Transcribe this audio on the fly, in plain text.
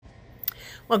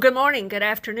Well, good morning, good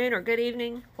afternoon, or good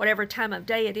evening, whatever time of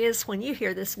day it is when you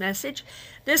hear this message.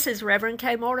 This is Reverend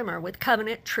Kay Mortimer with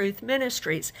Covenant Truth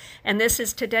Ministries, and this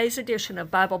is today's edition of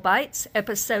Bible Bites,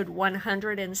 episode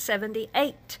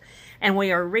 178. And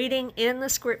we are reading in the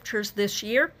scriptures this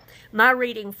year. My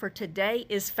reading for today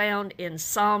is found in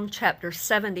Psalm chapter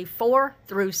 74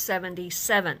 through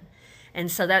 77.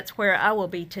 And so that's where I will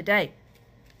be today.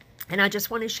 And I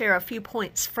just want to share a few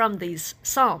points from these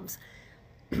Psalms.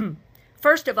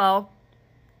 First of all,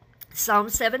 Psalm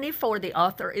 74, the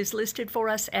author is listed for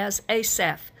us as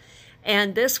Asaph.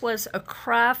 And this was a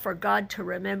cry for God to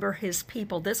remember his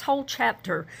people. This whole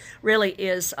chapter really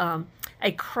is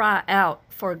a cry out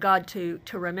for God to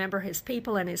remember his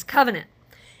people and his covenant.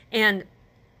 And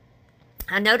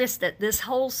I noticed that this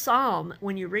whole psalm,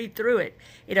 when you read through it,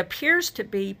 it appears to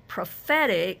be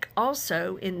prophetic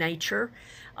also in nature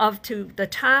of to the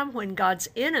time when God's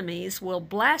enemies will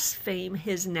blaspheme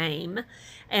his name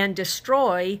and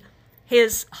destroy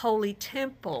his holy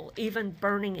temple, even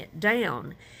burning it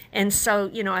down. And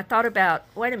so, I thought about,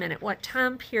 wait a minute, what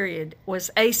time period was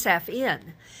Asaph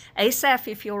in? Asaph,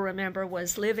 if you'll remember,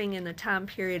 was living in the time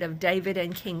period of David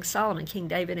and King Solomon, King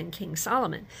David and King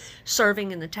Solomon,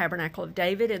 serving in the tabernacle of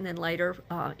David and then later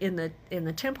in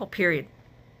the temple period.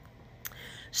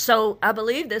 So I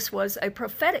believe this was a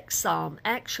prophetic psalm,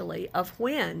 actually, of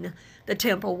when the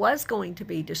temple was going to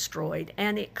be destroyed.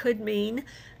 And it could mean,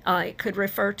 it could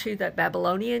refer to the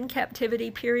Babylonian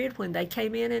captivity period when they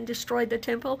came in and destroyed the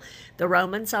temple. The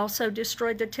Romans also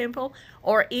destroyed the temple.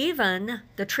 Or even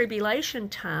the tribulation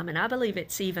time, and I believe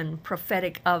it's even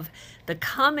prophetic of the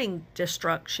coming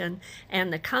destruction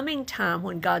and the coming time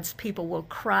when God's people will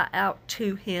cry out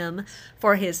to him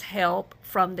for his help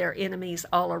from their enemies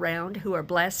all around who are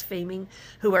blaspheming,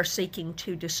 who are seeking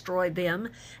to destroy them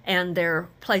and their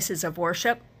places of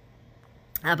worship.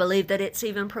 I believe that it's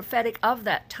even prophetic of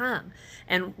that time,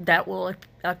 and that will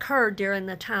occur during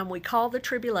the time we call the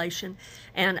tribulation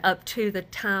and up to the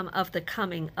time of the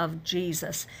coming of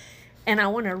Jesus. And I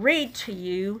want to read to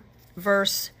you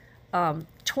verse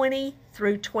 20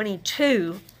 through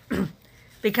 22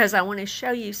 because I want to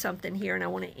show you something here, and I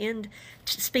want to end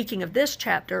speaking of this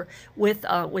chapter with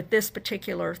this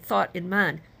particular thought in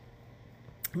mind.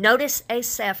 Notice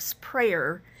Asaph's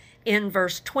prayer in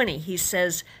verse 20. He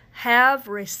says, "Have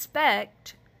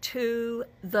respect to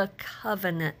the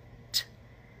covenant.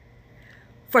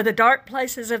 For the dark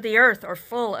places of the earth are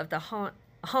full of the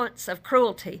haunts of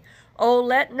cruelty. Oh,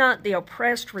 let not the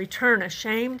oppressed return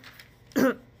ashamed."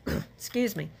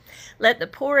 Excuse me. "Let the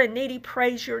poor and needy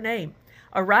praise your name.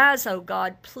 Arise, O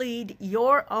God, plead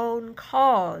your own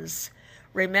cause.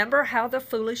 Remember how the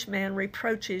foolish man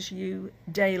reproaches you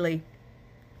daily."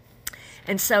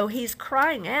 And so he's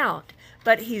crying out,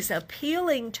 but he's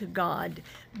appealing to God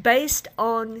based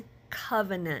on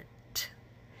covenant.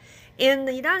 In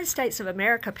the United States of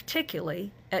America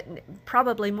particularly,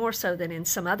 probably more so than in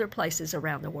some other places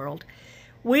around the world,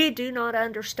 we do not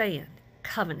understand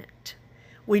covenant.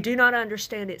 We do not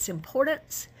understand its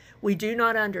importance. We do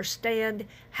not understand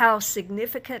how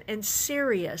significant and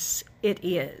serious it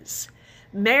is.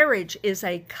 Marriage is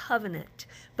a covenant,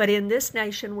 but in this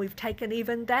nation we've taken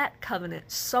even that covenant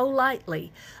so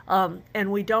lightly,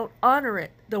 and we don't honor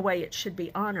it the way it should be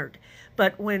honored.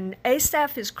 But when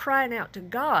Asaph is crying out to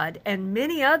God, and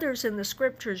many others in the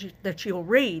scriptures that you'll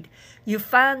read, you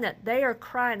find that they are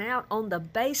crying out on the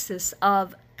basis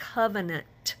of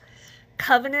covenant.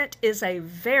 Covenant is a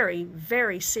very,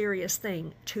 very serious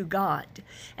thing to God,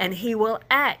 and he will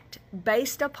act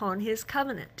based upon his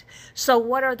covenant. So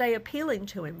what are they appealing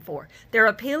to him for? They're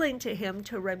appealing to him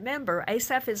to remember,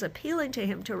 Asaph is appealing to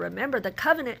him to remember the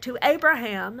covenant to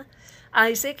Abraham,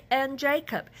 Isaac, and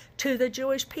Jacob, to the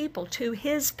Jewish people, to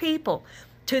his people,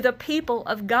 to the people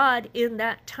of God in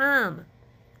that time.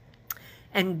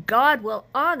 And God will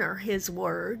honor his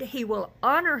word. He will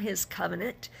honor his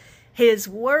covenant. His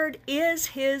word is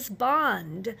his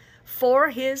bond for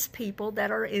his people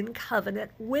that are in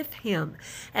covenant with him.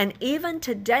 And even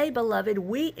today, beloved,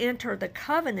 we enter the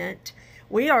covenant.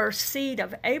 We are seed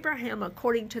of Abraham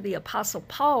according to the Apostle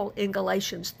Paul in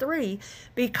Galatians 3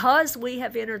 because we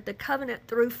have entered the covenant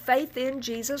through faith in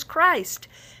Jesus Christ.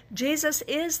 Jesus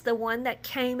is the one that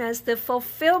came as the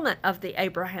fulfillment of the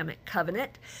Abrahamic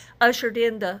covenant, ushered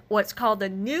in what's called the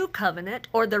new covenant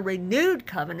or the renewed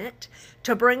covenant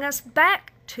to bring us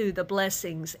back to the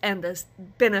blessings and the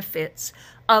benefits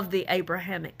of the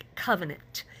Abrahamic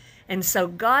covenant. And so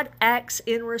God acts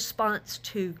in response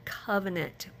to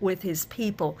covenant with his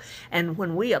people. And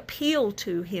when we appeal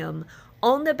to him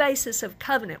on the basis of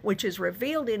covenant, which is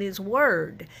revealed in his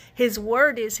word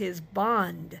is his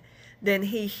bond. then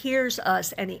he hears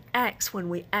us and he acts when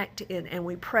we act in and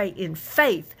we pray in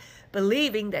faith,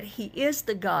 believing that he is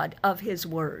the God of his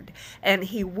word and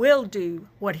he will do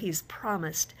what he's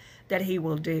promised that he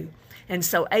will do. And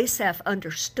so Asaph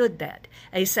understood that.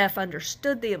 Asaph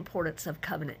understood the importance of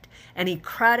covenant. And he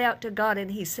cried out to God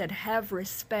and he said, have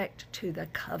respect to the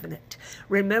covenant.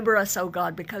 Remember us, O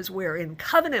God, because we're in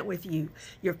covenant with you,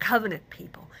 your covenant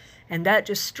people. And that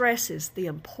just stresses the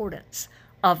importance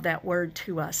of that word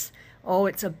to us. Oh,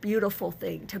 it's a beautiful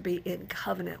thing to be in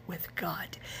covenant with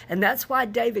God. And that's why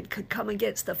David could come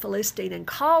against the Philistine and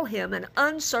call him an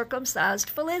uncircumcised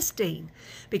Philistine.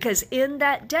 Because in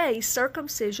that day,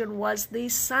 circumcision was the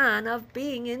sign of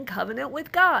being in covenant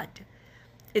with God.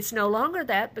 It's no longer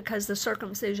that, because the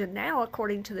circumcision now,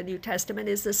 according to the New Testament,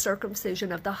 is the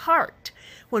circumcision of the heart.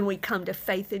 When we come to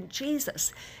faith in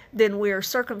Jesus, then we're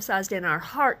circumcised in our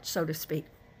heart, so to speak,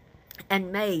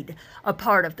 and made a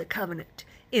part of the covenant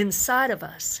inside of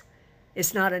us.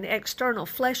 It's not an external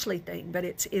fleshly thing, but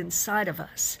it's inside of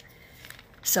us.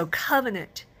 So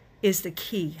covenant is the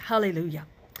key. Hallelujah.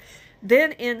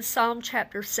 Then in Psalm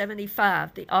chapter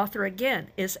 75, the author again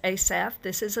is Asaph.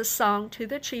 This is a song to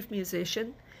the chief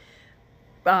musician,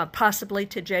 possibly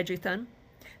to Jeduthun.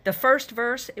 The first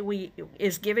verse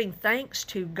is giving thanks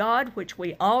to God, which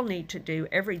we all need to do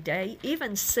every day,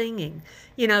 even singing.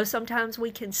 You know, sometimes we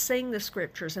can sing the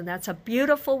scriptures, and that's a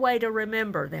beautiful way to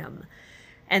remember them.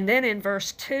 And then in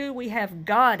verse 2, we have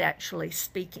God actually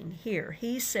speaking here.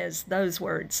 He says those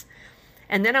words.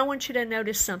 And then I want you to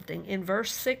notice something in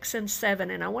verse 6 and 7,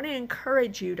 and I want to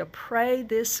encourage you to pray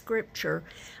this scripture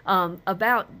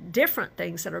about different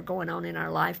things that are going on in our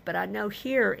life. But I know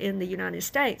here in the United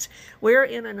States, we're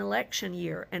in an election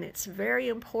year, and it's very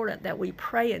important that we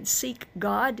pray and seek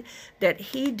God, that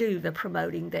he do the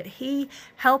promoting, that he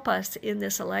help us in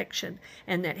this election,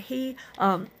 and that he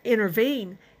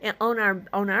intervene on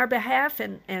our behalf,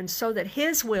 and so that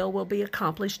his will be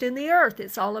accomplished in the earth.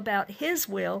 It's all about his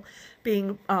will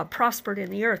being prospered in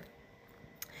the earth.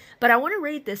 But I want to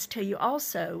read this to you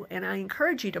also, and I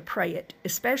encourage you to pray it,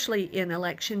 especially in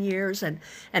election years and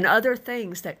other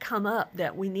things that come up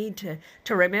that we need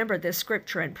to remember this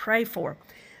scripture and pray for.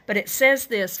 But it says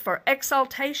this, for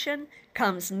exaltation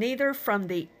comes neither from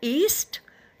the east,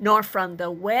 nor from the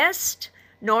west,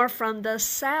 nor from the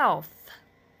south.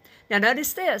 Now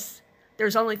notice this,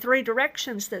 there's only 3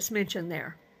 directions that's mentioned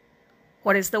there.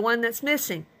 What is the one that's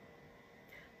missing?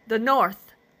 The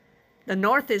north. The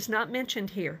north is not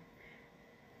mentioned here.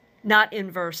 Not in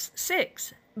verse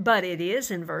 6, but it is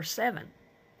in verse 7.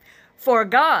 For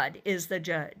God is the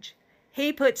judge.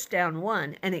 He puts down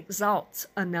one and exalts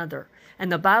another.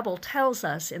 And the Bible tells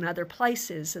us in other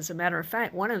places, as a matter of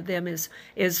fact, one of them is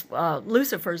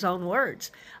Lucifer's own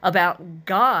words about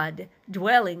God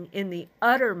dwelling in the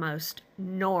uttermost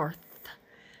north.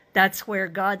 That's where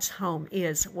God's home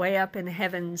is, way up in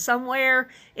heaven, somewhere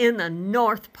in the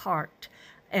north part.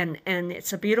 And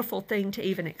it's a beautiful thing to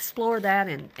even explore that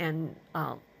and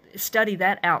study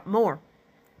that out more.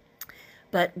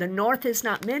 But the north is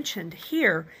not mentioned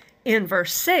here in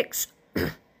verse 6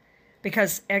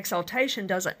 because exaltation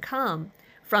doesn't come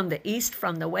from the east,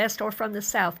 from the west, or from the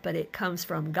south, but it comes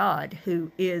from God,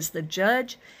 who is the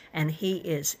judge, and he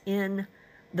is in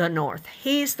the north.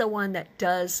 He's the one that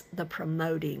does the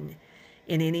promoting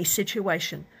in any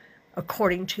situation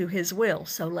according to his will.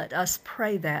 So let us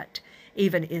pray that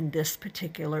even in this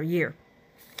particular year.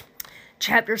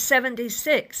 Chapter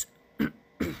 76,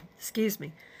 excuse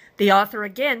me. The author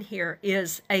again here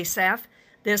is Asaph.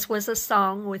 This was a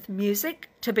song with music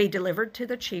to be delivered to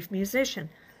the chief musician.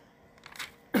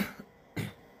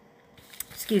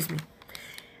 Excuse me.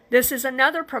 This is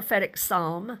another prophetic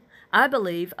psalm, I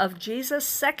believe, of Jesus'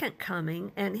 second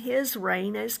coming and his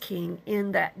reign as king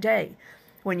in that day.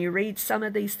 When you read some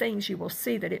of these things, you will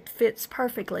see that it fits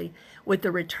perfectly with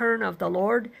the return of the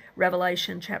Lord.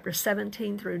 Revelation chapter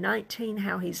 17 through 19,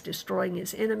 how he's destroying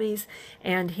his enemies,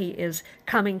 and he is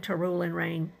coming to rule and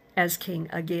reign as king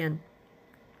again.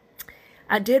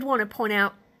 I did want to point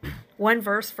out one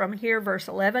verse from here, verse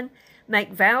 11.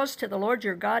 Make vows to the Lord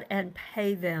your God and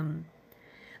pay them.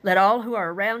 Let all who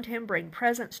are around him bring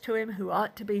presents to him who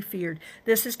ought to be feared.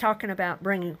 This is talking about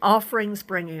bringing offerings,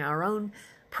 bringing our own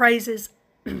praises,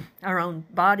 our own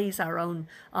bodies, our own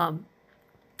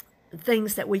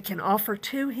things that we can offer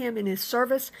to him in his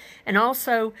service, and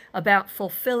also about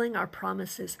fulfilling our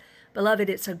promises. Beloved,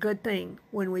 it's a good thing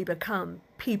when we become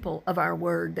people of our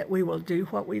word that we will do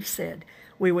what we've said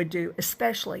we would do,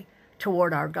 especially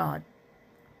toward our God.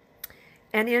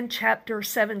 And in chapter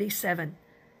 77,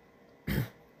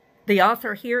 the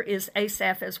author here is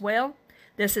Asaph as well.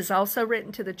 This is also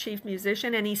written to the chief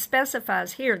musician, and he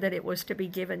specifies here that it was to be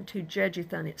given to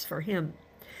Jeduthun. It's for him.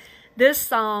 This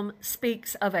psalm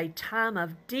speaks of a time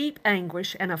of deep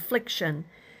anguish and affliction,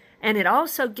 and it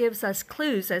also gives us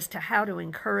clues as to how to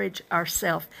encourage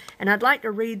ourselves. And I'd like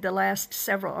to read the last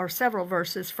several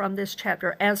verses from this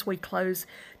chapter as we close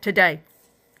today.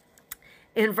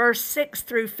 In verse 6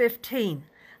 through 15,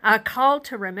 I call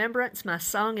to remembrance my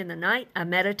song in the night. I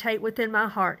meditate within my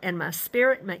heart, and my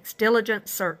spirit makes diligent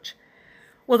search.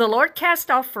 Will the Lord cast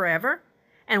off forever?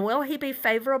 And will he be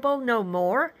favorable no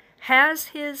more? Has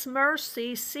his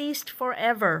mercy ceased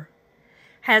forever?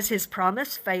 Has his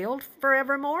promise failed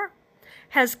forevermore?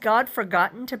 Has God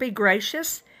forgotten to be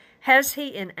gracious? Has he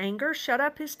in anger shut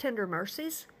up his tender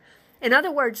mercies? In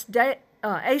other words,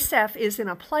 Asaph is in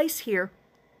a place here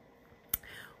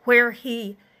where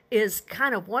he is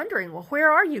kind of wondering, well,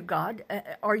 where are you, God?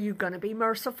 Are you going to be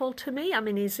merciful to me? I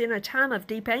mean, he's in a time of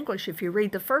deep anguish. If you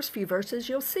read the first few verses,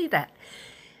 you'll see that.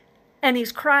 And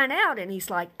he's crying out, and he's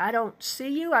like, I don't see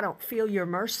you. I don't feel your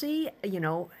mercy.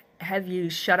 Have you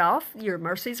shut off? Your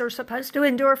mercies are supposed to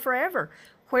endure forever.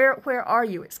 Where are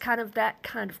you? It's kind of that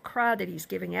kind of cry that he's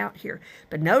giving out here.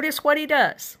 But notice what he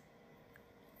does.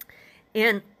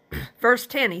 In verse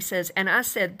 10, he says, and I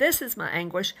said, this is my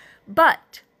anguish,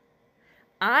 but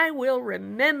I will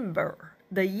remember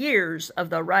the years of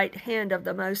the right hand of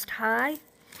the Most High.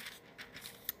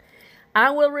 I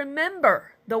will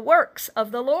remember the works of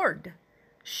the Lord.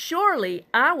 Surely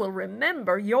I will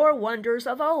remember your wonders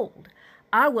of old.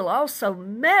 I will also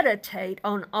meditate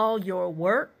on all your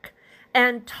work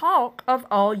and talk of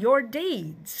all your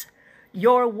deeds.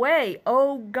 Your way,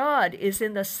 O God, is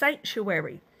in the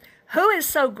sanctuary. Who is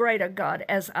so great a God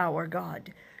as our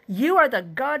God? You are the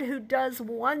God who does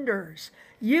wonders.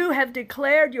 You have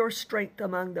declared your strength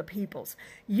among the peoples.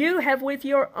 You have with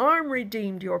your arm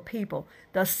redeemed your people,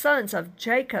 the sons of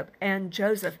Jacob and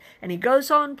Joseph. And he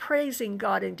goes on praising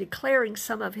God and declaring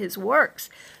some of his works.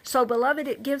 So, beloved,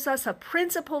 it gives us a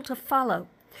principle to follow,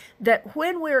 that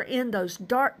when we're in those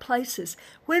dark places,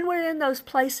 when we're in those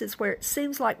places where it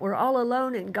seems like we're all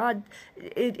alone and God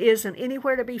it isn't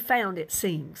anywhere to be found, it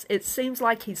seems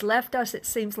like he's left us, it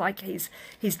seems like he's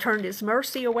turned his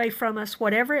mercy away from us,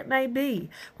 whatever it may be,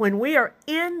 when we are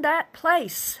in that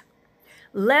place,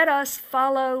 let us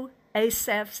follow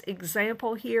Asaph's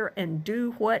example here and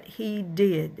do what he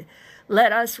did.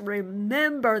 Let us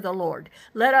remember the Lord.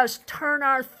 Let us turn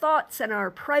our thoughts and our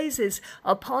praises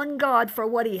upon God for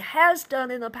what he has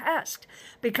done in the past.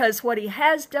 Because what he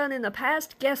has done in the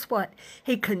past, guess what?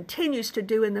 He continues to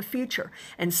do in the future.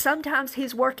 And sometimes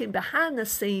he's working behind the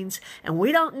scenes and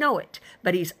we don't know it,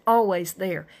 but he's always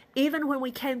there. Even when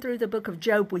we came through the book of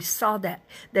Job, we saw that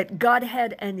God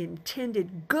had an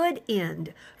intended good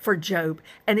end for Job.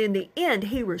 And in the end,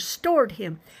 he restored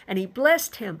him and he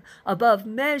blessed him above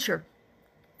measure.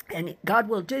 And God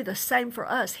will do the same for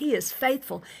us. He is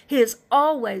faithful. He is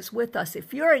always with us.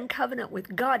 If you're in covenant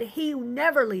with God, he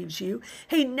never leaves you.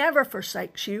 He never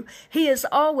forsakes you. He is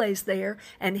always there,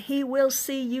 and he will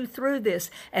see you through this.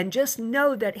 And just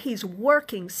know that he's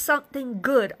working something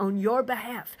good on your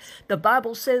behalf. The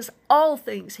Bible says all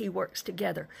things he works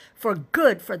together for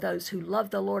good for those who love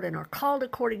the Lord and are called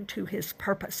according to his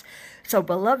purpose. So,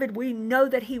 beloved, we know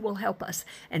that he will help us.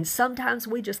 And sometimes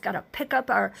we just got to pick up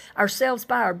ourselves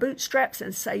by our bootstraps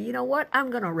and say, you know what? I'm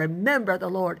going to remember the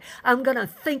Lord. I'm going to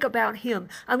think about him.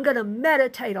 I'm going to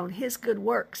meditate on his good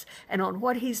works and on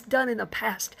what he's done in the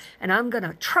past. And I'm going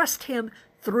to trust him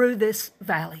through this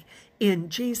valley in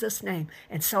Jesus' name.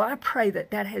 And so I pray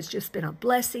that has just been a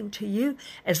blessing to you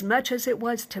as much as it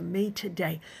was to me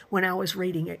today when I was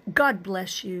reading it. God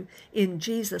bless you in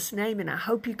Jesus' name. And I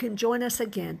hope you can join us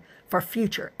again for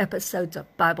future episodes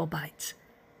of Bible Bites.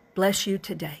 Bless you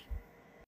today.